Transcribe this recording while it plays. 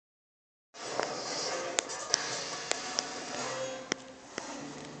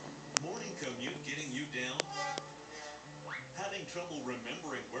trouble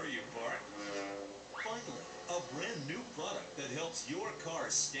remembering where you park? Finally, a brand new product that helps your car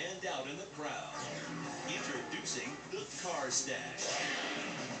stand out in the crowd. Introducing the Carstash.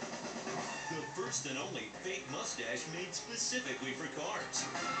 The first and only fake mustache made specifically for cars.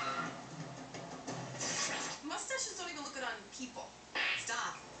 Mustaches don't even look good on people.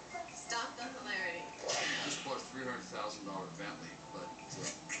 Stop. Stop the hilarity. I just bought a $300,000 Bentley, but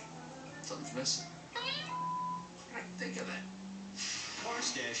something's missing. What did I think of that?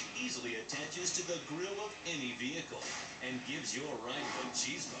 Carstash easily attaches to the grille of any vehicle and gives your ride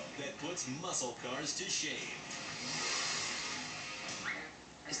machismo that puts muscle cars to shame.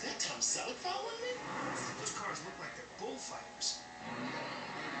 Is that Tom Selleck following me? Those cars look like they're bullfighters.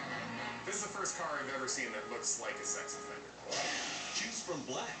 This is the first car I've ever seen that looks like a sex offender. Choose from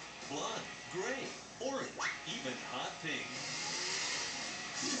black, blonde, gray, orange, even hot pink.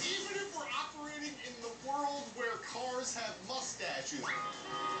 Even if we're operating in the world where cars have mustaches,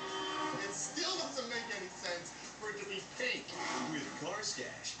 it still doesn't make any sense for it to be pink. With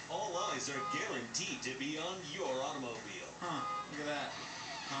Carstash, all eyes are guaranteed to be on your automobile. Huh, look at that.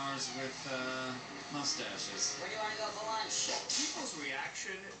 Cars with, mustaches. Where do you want to go for lunch? People's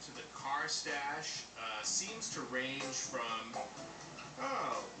reaction to the Carstash seems to range from,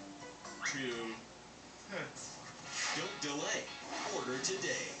 oh, to, Don't delay. Order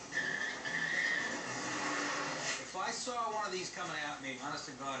today. If I saw one of these coming at me, honest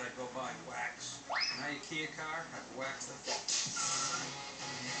to God, I'd go buy wax. Now your Kia car, I'd wax it.